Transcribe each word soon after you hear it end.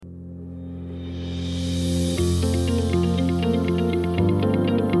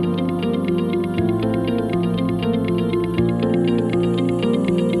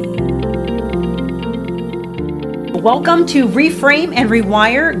Welcome to Reframe and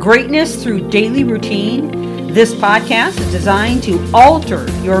Rewire Greatness Through Daily Routine. This podcast is designed to alter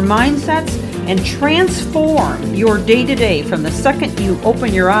your mindsets and transform your day-to-day from the second you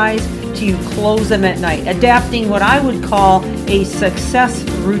open your eyes to you close them at night, adapting what I would call a success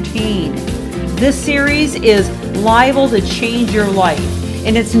routine. This series is liable to change your life,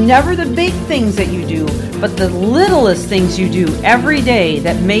 and it's never the big things that you do, but the littlest things you do every day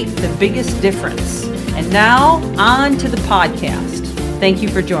that make the biggest difference. And now, on to the podcast. Thank you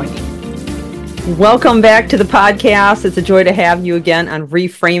for joining. Welcome back to the podcast. It's a joy to have you again on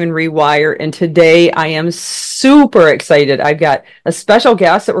Reframe and Rewire. And today I am super excited. I've got a special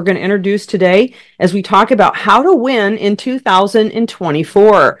guest that we're going to introduce today as we talk about how to win in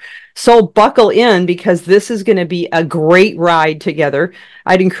 2024. So buckle in because this is going to be a great ride together.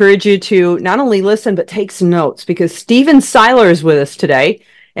 I'd encourage you to not only listen, but take some notes because Siler is with us today.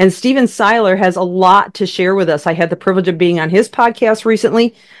 And Siler has a lot to share with us. I had the privilege of being on his podcast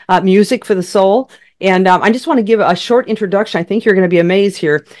recently, Music for the Soul. And I just want to give a short introduction. I think you're going to be amazed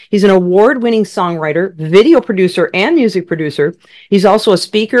here. He's an award-winning songwriter, video producer, and music producer. He's also a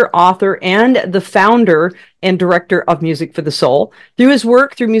speaker, author, and the founder and director of Music for the Soul. Through his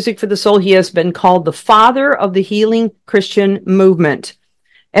work through Music for the Soul, he has been called the father of the healing Christian movement.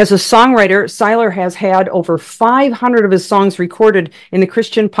 As a songwriter, Siler has had over 500 of his songs recorded in the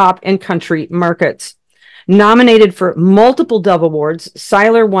Christian pop and country markets. Nominated for multiple Dove Awards,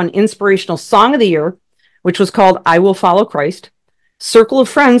 Siler won Inspirational Song of the Year, which was called I Will Follow Christ. Circle of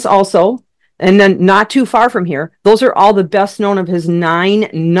Friends also, and then Not Too Far From Here. Those are all the best known of his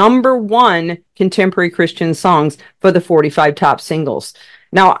 9 number one contemporary Christian songs for the 45 top singles.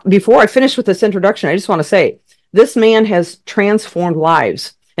 Now, before I finish with this introduction, I just want to say, this man has transformed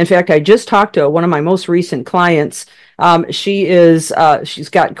lives. In fact, I just talked to one of my most recent clients. She's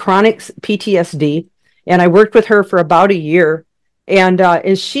got chronic PTSD, and I worked with her for about a year.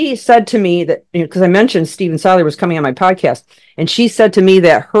 And she said to me that, because I mentioned Siler was coming on my podcast, and she said to me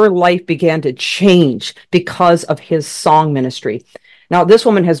that her life began to change because of his song ministry. Now, this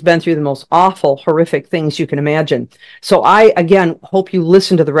woman has been through the most awful, horrific things you can imagine. So I, again, hope you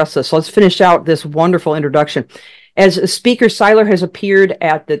listen to the rest of this. So let's finish out this wonderful introduction. As a speaker, Siler has appeared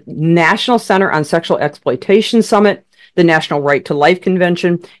at the National Center on Sexual Exploitation Summit, the National Right to Life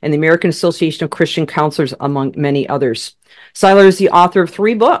Convention, and the American Association of Christian Counselors, among many others. Siler is the author of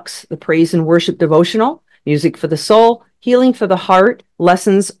 3 books, The Praise and Worship Devotional, Music for the Soul, Healing for the Heart,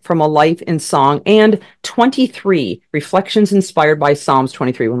 Lessons from a Life in Song, and 23 Reflections Inspired by Psalms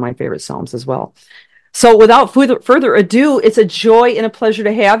 23, one of my favorite Psalms as well. So without further ado, it's a joy and a pleasure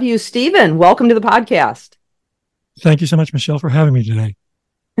to have you. Stephen, welcome to the podcast. Thank you so much, Michelle, for having me today.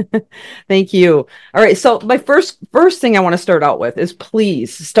 Thank you. All right. So my first thing I want to start out with is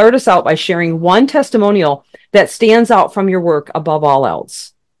please start us out by sharing one testimonial that stands out from your work above all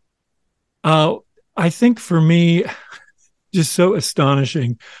else. I think for me, just so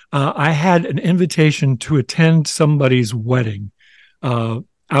astonishing. I had an invitation to attend somebody's wedding out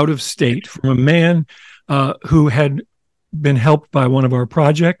of state from a man who had been helped by one of our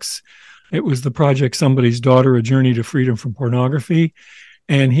projects. It was the project Somebody's Daughter, A Journey to Freedom from Pornography.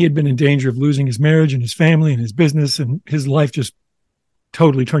 And he had been in danger of losing his marriage and his family and his business and his life just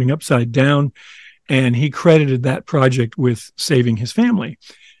totally turning upside down. And he credited that project with saving his family.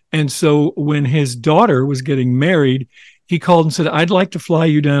 And so when his daughter was getting married, he called and said, I'd like to fly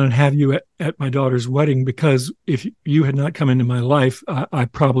you down and have you at my daughter's wedding because if you had not come into my life, I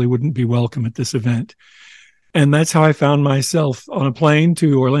probably wouldn't be welcome at this event. And that's how I found myself on a plane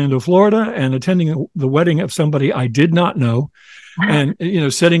to Orlando, Florida, and attending the wedding of somebody I did not know. And,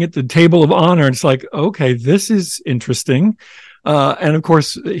 sitting at the table of honor, it's like, okay, this is interesting. And of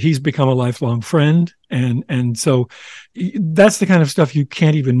course, he's become a lifelong friend. And so that's the kind of stuff you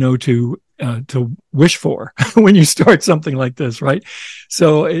can't even know to wish for when you start something like this, right?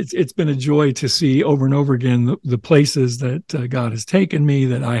 So it's been a joy to see over and over again the places that God has taken me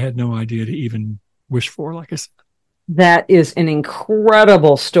that I had no idea to even wish for, like I said. That is an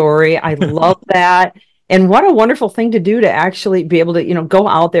incredible story. I love that. And what a wonderful thing to do to actually be able to, go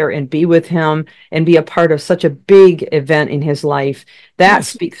out there and be with him and be a part of such a big event in his life. That Yes.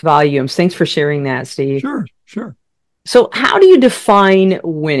 speaks volumes. Thanks for sharing that, Steve. Sure. So how do you define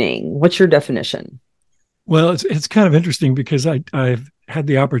winning? What's your definition? Well, it's kind of interesting because I've had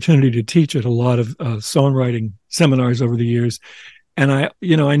the opportunity to teach at a lot of songwriting seminars over the years. And I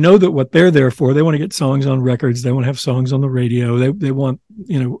know that what they're there for, they want to get songs on records. They want to have songs on the radio. They want,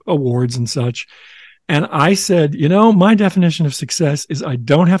 awards and such. And I said, my definition of success is I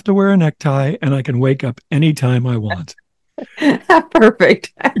don't have to wear a necktie and I can wake up anytime I want.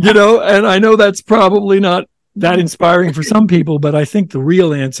 Perfect. And I know that's probably not that inspiring for some people, but I think the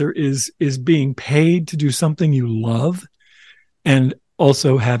real answer is being paid to do something you love and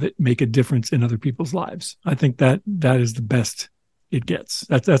also have it make a difference in other people's lives. I think that is the best it gets.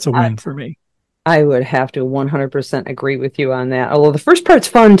 That's a win for me. I would have to 100% agree with you on that. Although the first part's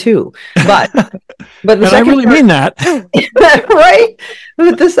fun too, but the and second I really mean that. Right?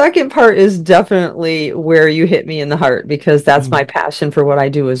 But the second part is definitely where you hit me in the heart, because that's my passion for what I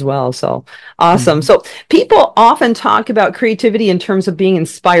do as well. So awesome. So people often talk about creativity in terms of being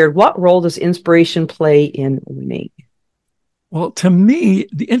inspired. What role does inspiration play in winning? Well, to me,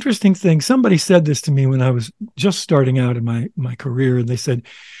 the interesting thing, somebody said this to me when I was just starting out in my career, and they said,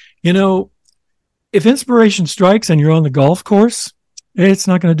 if inspiration strikes and you're on the golf course, it's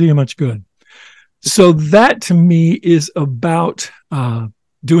not going to do you much good. So that to me is about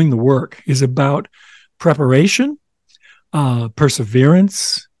doing the work, is about preparation,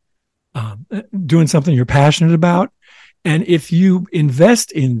 perseverance, doing something you're passionate about. And if you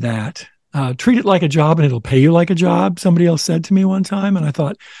invest in that, treat it like a job and it'll pay you like a job, somebody else said to me one time. And I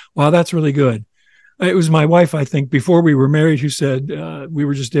thought, wow, that's really good. It was my wife, I think, before we were married, who said, we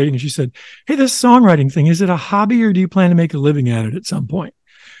were just dating, and she said, hey, this songwriting thing, is it a hobby or do you plan to make a living at it at some point?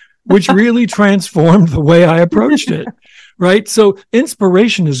 Which really transformed the way I approached it, right? So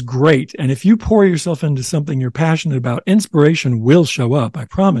inspiration is great. And if you pour yourself into something you're passionate about, inspiration will show up, I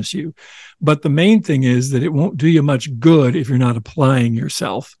promise you. But the main thing is that it won't do you much good if you're not applying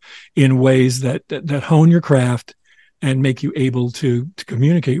yourself in ways that hone your craft and make you able to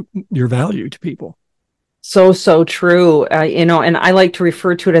communicate your value to people. So true. And I like to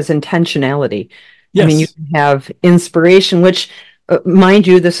refer to it as intentionality. Yes. I mean, you can have inspiration, which, mind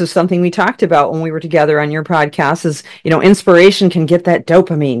you, this is something we talked about when we were together on your podcast, is, inspiration can get that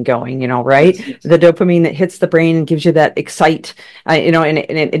dopamine going, right? Yes. The dopamine that hits the brain and gives you that excite, and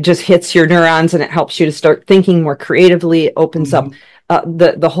it just hits your neurons and it helps you to start thinking more creatively. It opens up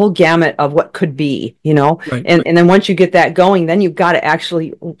the whole gamut of what could be, right. And then once you get that going, then you've got to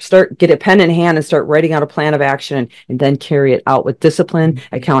actually get a pen in hand and start writing out a plan of action, and then carry it out with discipline,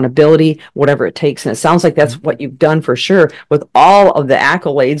 accountability, whatever it takes. And it sounds like that's what you've done for sure, with all of the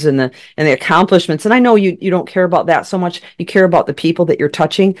accolades and the accomplishments. And I know you don't care about that so much. You care about the people that you're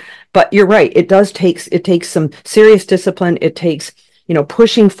touching, but you're right. It takes some serious discipline. It takes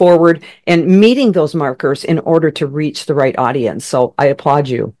pushing forward and meeting those markers in order to reach the right audience. So I applaud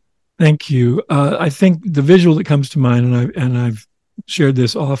you. Thank you. I think the visual that comes to mind, and I've shared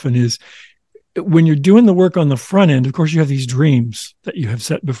this often, is when you're doing the work on the front end, of course, you have these dreams that you have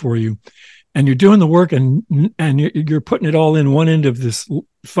set before you, and you're doing the work and you're putting it all in one end of this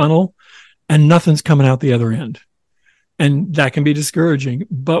funnel and nothing's coming out the other end. And that can be discouraging.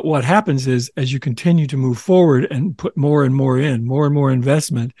 But what happens is, as you continue to move forward and put more and more in, more and more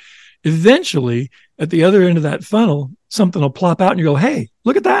investment, eventually at the other end of that funnel, something will plop out and you go, hey,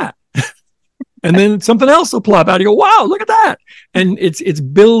 look at that. And then something else will plop out. You go, wow, look at that. And it's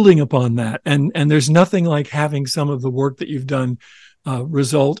building upon that. And there's nothing like having some of the work that you've done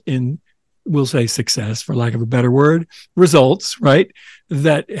result in, we'll say, success, for lack of a better word, results, right?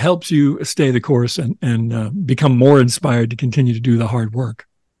 That helps you stay the course and become more inspired to continue to do the hard work.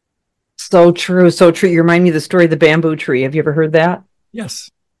 So true. So true. You remind me of the story of the bamboo tree. Have you ever heard that? Yes.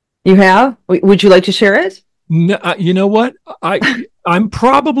 You have? Would you like to share it? No, you know what? I'm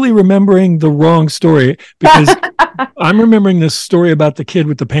probably remembering the wrong story, because I'm remembering this story about the kid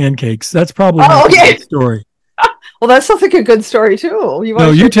with the pancakes. That's probably my story. Well, that sounds like a good story too.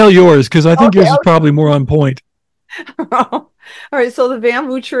 You tell yours, because I think yours is probably more on point. All right. So the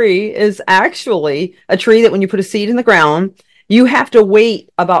bamboo tree is actually a tree that when you put a seed in the ground, you have to wait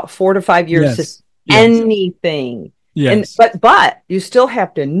about 4 to 5 years to anything. Yes. But you still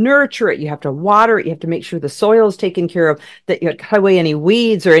have to nurture it. You have to water it. You have to make sure the soil is taken care of, that you cut away any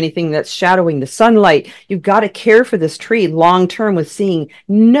weeds or anything that's shadowing the sunlight. You've got to care for this tree long term with seeing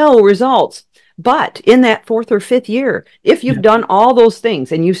no results. But in that 4th or 5th year, if you've done all those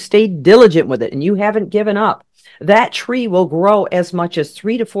things and you stayed diligent with it and you haven't given up, that tree will grow as much as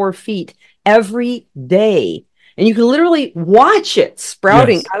 3 to 4 feet every day. And you can literally watch it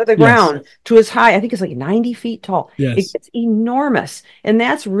sprouting out of the ground to as high, I think it's like 90 feet tall. Yes. It's enormous. And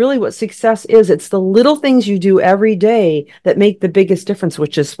that's really what success is. It's the little things you do every day that make the biggest difference,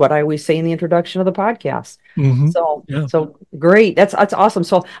 which is what I always say in the introduction of the podcast. Mm-hmm. So great. That's awesome.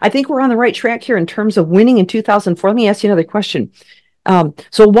 So I think we're on the right track here in terms of winning in 2004. Let me ask you another question.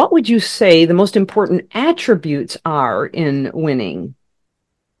 So what would you say the most important attributes are in winning?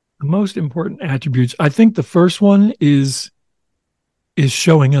 The most important attributes, I think the first one is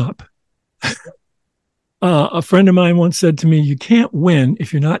showing up. A friend of mine once said to me, you can't win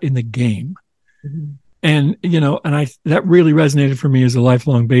if you're not in the game. Mm-hmm. And, that really resonated for me as a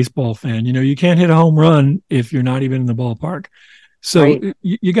lifelong baseball fan. You can't hit a home run if you're not even in the ballpark. So Right.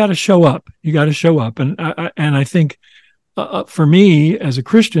 you got to show up. You got to show up. And I think for me as a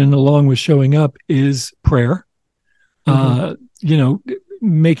Christian, along with showing up is prayer. Mm-hmm.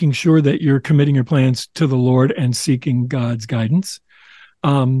 Making sure that you're committing your plans to the Lord and seeking God's guidance.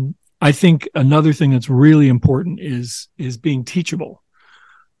 I think another thing that's really important is being teachable.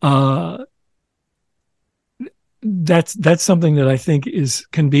 That's something that I think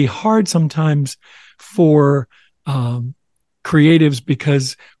can be hard sometimes for creatives,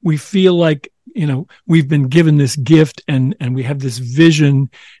 because we feel like we've been given this gift and we have this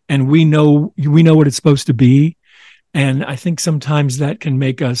vision and we know what it's supposed to be, and I think sometimes that can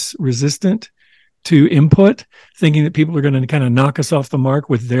make us resistant to input, thinking that people are going to kind of knock us off the mark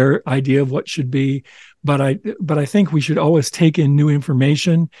with their idea of what should be. But I think we should always take in new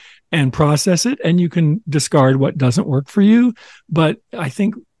information and process it, and you can discard what doesn't work for you. But I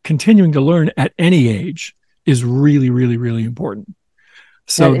think continuing to learn at any age is really, really, really important.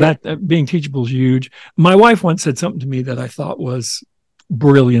 So that being teachable is huge. My wife once said something to me that I thought was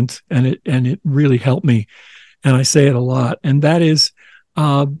brilliant, and it really helped me. And I say it a lot, and that is,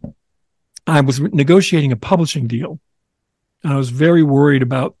 I was negotiating a publishing deal, and I was very worried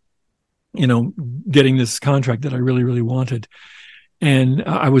about, getting this contract that I really, really wanted. And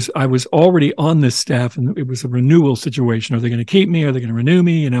I was already on this staff, and it was a renewal situation. Are they going to keep me? Are they going to renew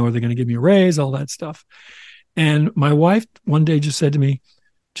me? Are they going to give me a raise? All that stuff. And my wife one day just said to me,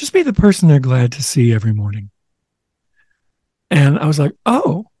 just be the person they're glad to see every morning. And I was like,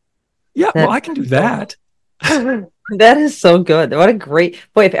 oh, yeah, well, I can do that. That is so good. What a great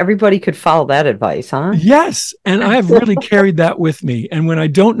boy. If everybody could follow that advice, huh? Yes. And I have really carried that with me. And when I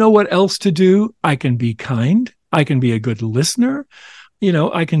don't know what else to do, I can be kind. I can be a good listener.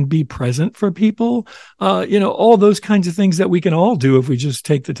 I can be present for people. All those kinds of things that we can all do if we just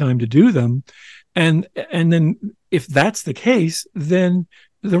take the time to do them. And then if that's the case, then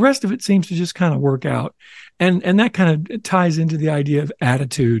the rest of it seems to just kind of work out. And that kind of ties into the idea of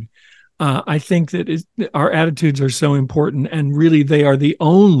attitude. I think that our attitudes are so important, and really they are the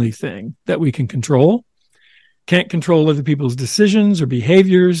only thing that we can control. Can't control other people's decisions or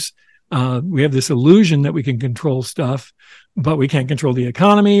behaviors. We have this illusion that we can control stuff, but we can't control the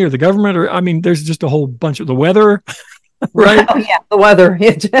economy or the government, there's just a whole bunch of the weather, right? Oh, yeah, the weather. You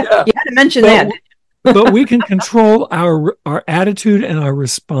had to mention that. But we can control our attitude and our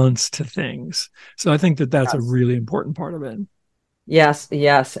response to things. So I think that's a really important part of it. Yes,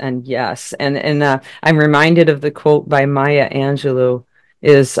 yes, and yes. And I'm reminded of the quote by Maya Angelou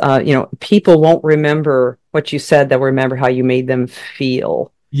is, people won't remember what you said, they'll remember how you made them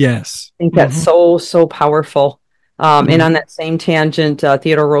feel. Yes. I think that's so powerful. And on that same tangent,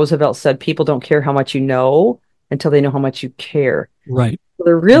 Theodore Roosevelt said, people don't care how much you know until they know how much you care. Right.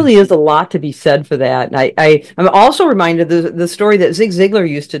 There really is a lot to be said for that. And I'm also reminded of the story that Zig Ziglar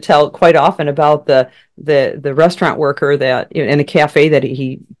used to tell quite often about the restaurant worker that in a cafe that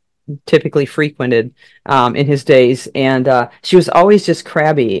he typically frequented in his days. And she was always just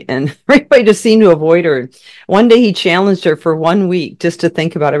crabby, and everybody just seemed to avoid her. One day he challenged her for 1 week just to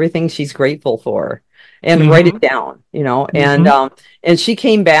think about everything she's grateful for and write it down, and she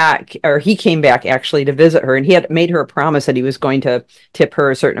came back, or he came back actually to visit her, and he had made her a promise that he was going to tip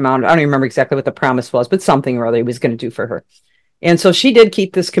her a certain amount. I don't even remember exactly what the promise was, but something or other he was going to do for her. And so she did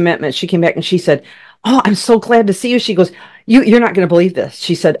keep this commitment. She came back and she said, "Oh, I'm so glad to see you." She goes, You're not going to believe this."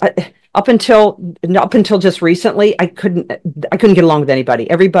 She said, up until just recently, I couldn't get along with anybody.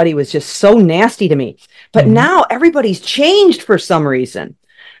 Everybody was just so nasty to me. But now everybody's changed for some reason.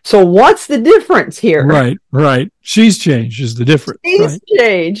 So what's the difference here? Right. She's changed is the difference. She's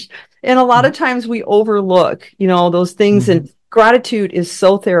changed. And a lot of times we overlook, those things. And gratitude is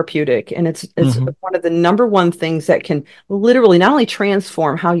so therapeutic. And it's one of the number one things that can literally not only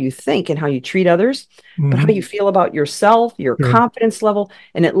transform how you think and how you treat others, but how you feel about yourself, your confidence level.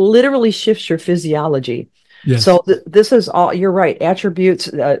 And it literally shifts your physiology. Yes. So this is all, you're right. Attributes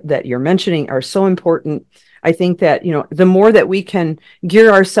that you're mentioning are so important. I think that, the more that we can gear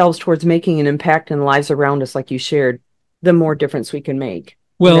ourselves towards making an impact in the lives around us, like you shared, the more difference we can make.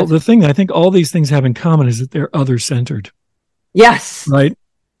 Well, the thing I think all these things have in common is that they're other-centered. Yes. Right?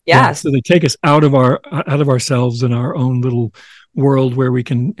 Yes. Yeah, so they take us out of ourselves and our own little world where we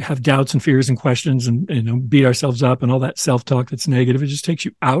can have doubts and fears and questions and beat ourselves up and all that self-talk that's negative. It just takes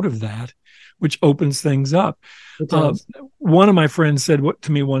you out of that, which opens things up. One of my friends said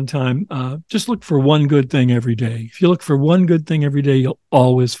to me one time, just look for one good thing every day. If you look for one good thing every day, you'll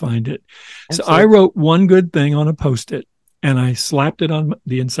always find it. Absolutely. So I wrote one good thing on a Post-it and I slapped it on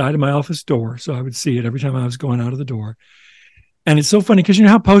the inside of my office door so I would see it every time I was going out of the door. And it's so funny because you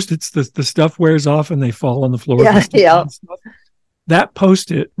know how Post-its, the stuff wears off and they fall on the floor. Yeah, yeah. That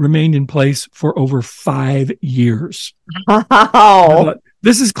Post-it remained in place for over 5 years. Wow.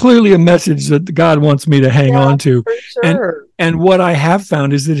 This is clearly a message that God wants me to hang on to. For sure. And what I have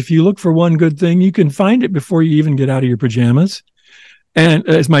found is that if you look for one good thing, you can find it before you even get out of your pajamas. And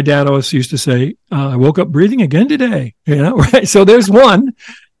as my dad always used to say, I woke up breathing again today, right? So there's one.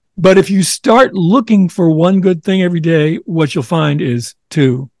 But if you start looking for one good thing every day, what you'll find is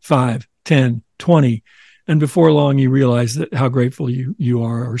 2, 5, 10, 20. And before long, you realize that how grateful you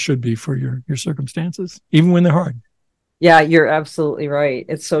are or should be for your circumstances, even when they're hard. Yeah, you're absolutely right.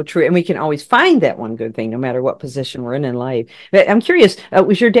 It's so true. And we can always find that one good thing, no matter what position we're in life. But I'm curious,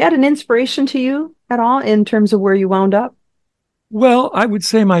 was your dad an inspiration to you at all in terms of where you wound up? Well, I would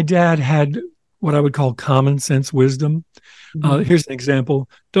say my dad had what I would call common sense wisdom. Mm-hmm. Here's an example.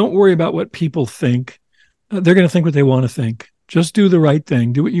 Don't worry about what people think. They're going to think what they want to think. Just do the right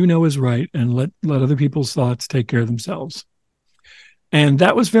thing. Do what you know is right and let other people's thoughts take care of themselves. And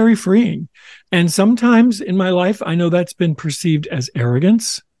that was very freeing. And sometimes in my life, I know that's been perceived as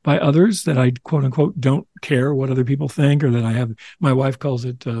arrogance by others, that I, quote unquote, don't care what other people think, or that I have, my wife calls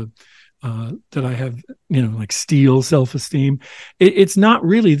it, that I have, like steel self-esteem. It's not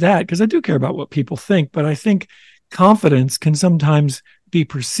really that, because I do care about what people think, but I think confidence can sometimes be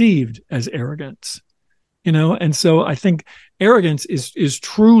perceived as arrogance, and so I think arrogance is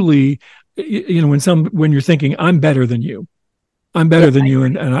truly, when you're thinking, I'm better than you. I'm better than you,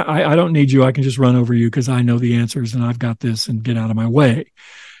 and I don't need you. I can just run over you because I know the answers and I've got this, and get out of my way.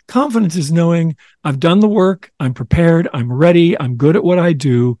 Confidence is knowing I've done the work, I'm prepared, I'm ready, I'm good at what I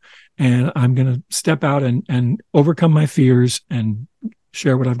do, and I'm going to step out and overcome my fears and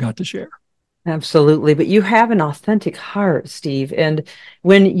share what I've got to share. Absolutely. But you have an authentic heart, Steve. And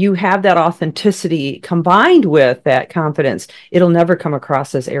when you have that authenticity combined with that confidence, it'll never come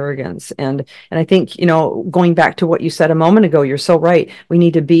across as arrogance. And I think, going back to what you said a moment ago, you're so right. We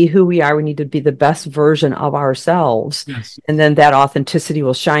need to be who we are. We need to be the best version of ourselves. Yes. And then that authenticity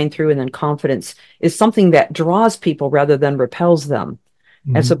will shine through. And then confidence is something that draws people rather than repels them.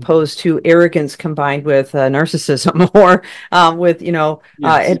 Mm-hmm. As opposed to arrogance combined with narcissism, or with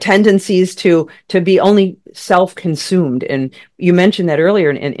yes. Tendencies to be only self-consumed. And you mentioned that earlier,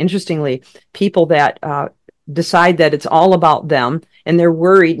 and interestingly, people that decide that it's all about them and they're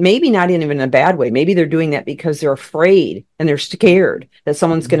worried, maybe not even in a bad way, maybe they're doing that because they're afraid and they're scared that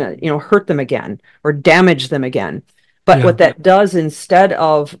someone's going to hurt them again or damage them again. But what that does, instead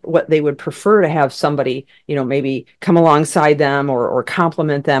of what they would prefer to have somebody, maybe come alongside them or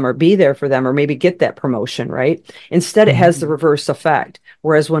compliment them or be there for them or maybe get that promotion, right? Instead, it has the reverse effect.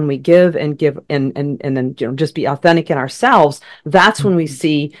 Whereas when we give and then just be authentic in ourselves, that's when we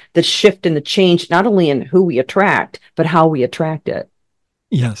see the shift and the change, not only in who we attract, but how we attract it.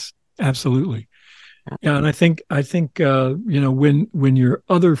 Yes, absolutely. Yeah, and I think when you're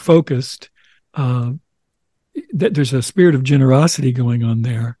other focused, that there's a spirit of generosity going on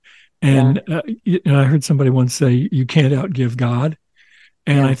there. And I heard somebody once say, you can't outgive God.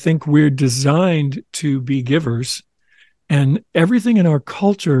 And I think we're designed to be givers. And everything in our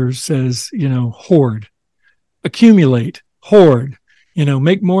culture says, hoard, accumulate, hoard,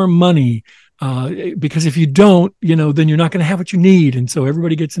 make more money. Because if you don't, then you're not going to have what you need. And so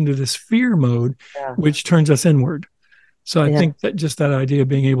everybody gets into this fear mode, which turns us inward. So I think that just that idea of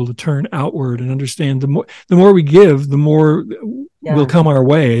being able to turn outward and understand the more we give, the more will come our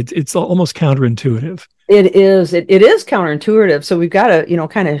way. It's almost counterintuitive. It is. It is counterintuitive. So we've got to,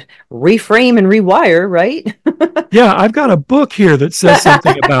 kind of reframe and rewire, right? Yeah, I've got a book here that says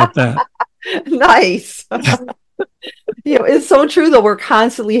something about that. Nice. It's so true, though. We're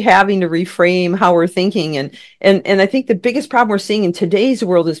constantly having to reframe how we're thinking. And I think the biggest problem we're seeing in today's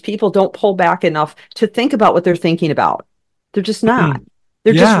world is people don't pull back enough to think about what they're thinking about. They're just not.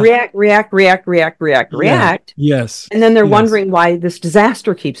 They're just react. Yes. And then they're wondering why this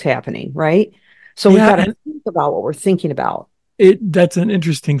disaster keeps happening, right? So we've got to think about what we're thinking about. That's an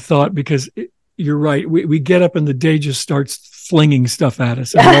interesting thought, because you're right. We get up and the day just starts flinging stuff at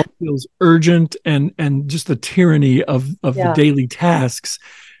us, and it all feels urgent, and just the tyranny of the daily tasks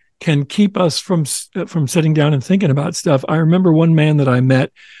can keep us from sitting down and thinking about stuff. I remember one man that I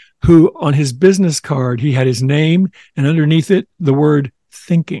met who, on his business card, he had his name and underneath it the word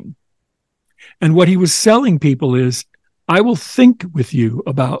thinking. And what he was selling people is, I will think with you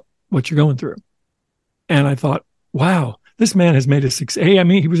about what you're going through. And I thought, wow, this man has made a success. Hey, I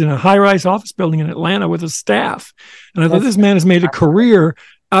mean, he was in a high-rise office building in Atlanta with a staff. And I thought, this man has made a career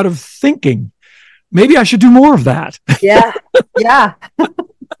out of thinking. maybe I should do more of that. Yeah. Yeah.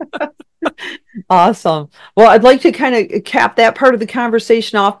 Awesome. Well, I'd like to kind of cap that part of the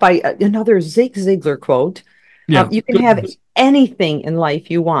conversation off by another Zig Ziglar quote. Yeah. You can have anything in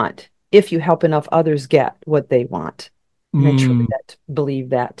life you want if you help enough others get what they want. And I truly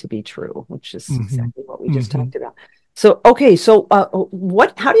believe that to be true, which is exactly what we just talked about. So, okay. So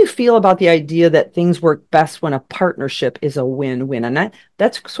how do you feel about the idea that things work best when a partnership is a win-win? And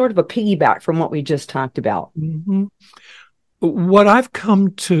that's sort of a piggyback from what we just talked about. What I've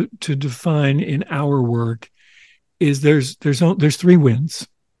come to define in our work is there's 3 wins,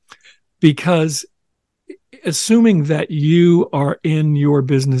 because assuming that you are in your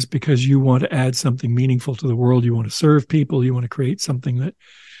business because you want to add something meaningful to the world, you want to serve people, you want to create something that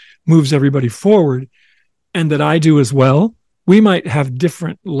moves everybody forward, and that I do as well, we might have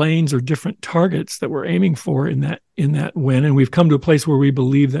different lanes or different targets that we're aiming for in that win. And we've come to a place where we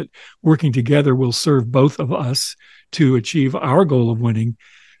believe that working together will serve both of us to achieve our goal of winning.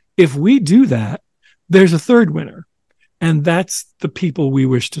 If we do that, there's a third winner, and that's the people we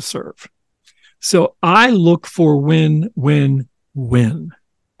wish to serve. So I look for win, win, win.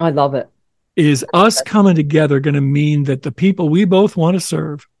 I love it. Is us coming together going to mean that the people we both want to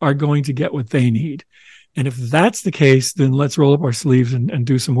serve are going to get what they need? And if that's the case, then let's roll up our sleeves and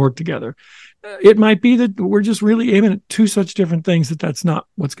do some work together. It might be that we're just really aiming at 2 such different things that's not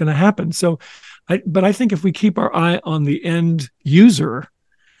what's going to happen. So, but I think if we keep our eye on the end user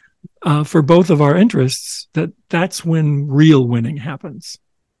for both of our interests, that's when real winning happens.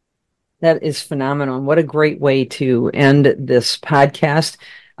 That is phenomenal. And what a great way to end this podcast.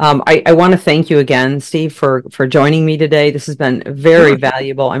 I want to thank you again, Steve, for joining me today. This has been very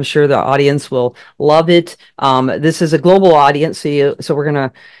valuable. I'm sure the audience will love it. This is a global audience, so we're going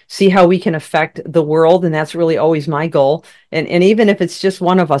to see how we can affect the world, and that's really always my goal. And even if it's just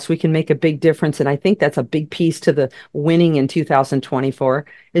one of us, we can make a big difference. And I think that's a big piece to the winning in 2024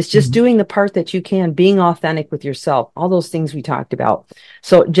 is just doing the part that you can, being authentic with yourself, all those things we talked about.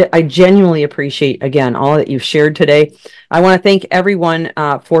 So I genuinely appreciate, again, all that you've shared today. I want to thank everyone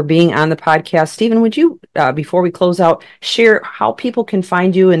for being on the podcast. Stephen, would you, before we close out, share how people can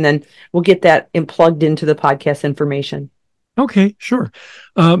find you, and then we'll get that plugged into the podcast information. Okay, sure.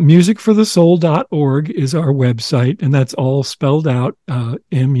 Musicforthesoul.org is our website, and that's all spelled out,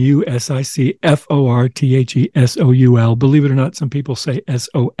 MUSICFORTHESOUL. Believe it or not, some people say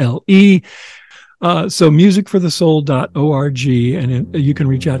SOLE. So musicforthesoul.org, and you can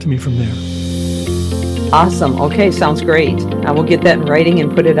reach out to me from there. Awesome. Okay, sounds great. We'll get that in writing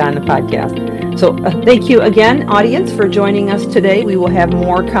and put it on the podcast. So thank you again, audience, for joining us today. We will have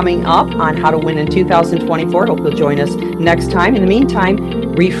more coming up on how to win in 2024. Hope you'll join us next time. In the meantime,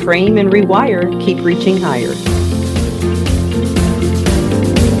 reframe and rewire. Keep reaching higher.